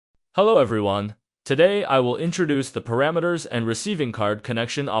Hello everyone. Today I will introduce the parameters and receiving card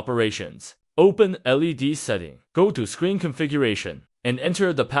connection operations. Open LED setting, go to screen configuration, and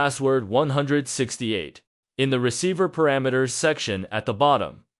enter the password 168. In the receiver parameters section at the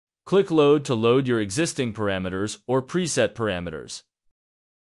bottom, click load to load your existing parameters or preset parameters.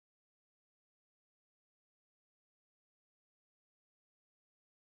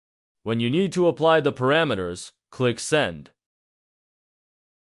 When you need to apply the parameters, click send.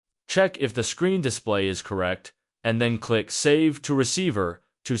 Check if the screen display is correct, and then click Save to Receiver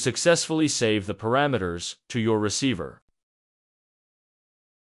to successfully save the parameters to your receiver.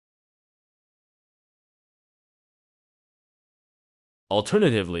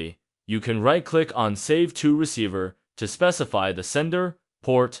 Alternatively, you can right-click on Save to Receiver to specify the sender,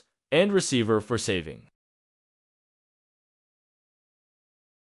 port, and receiver for saving.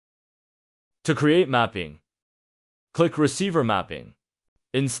 To create mapping, click Receiver Mapping.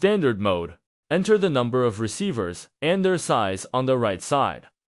 In standard mode, enter the number of receivers and their size on the right side.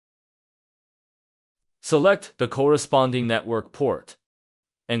 Select the corresponding network port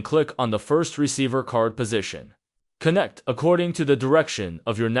and click on the first receiver card position. Connect according to the direction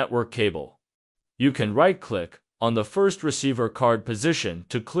of your network cable. You can right-click on the first receiver card position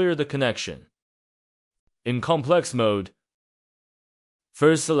to clear the connection. In complex mode,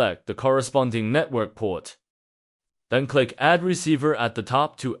 first select the corresponding network port. Then click Add Receiver at the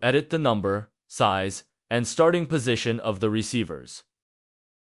top to edit the number, size, and starting position of the receivers.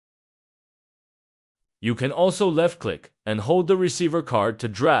 You can also left-click and hold the receiver card to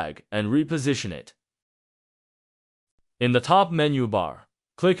drag and reposition it. In the top menu bar,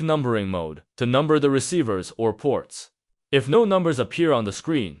 click Numbering Mode to number the receivers or ports. If no numbers appear on the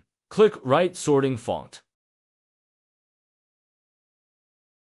screen, click Right Sorting Font.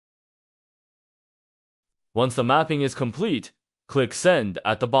 Once the mapping is complete, click Send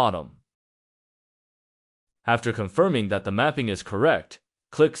at the bottom. After confirming that the mapping is correct,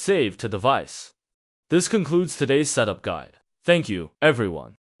 click Save to Device. This concludes today's setup guide. Thank you,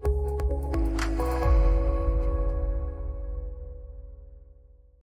 everyone.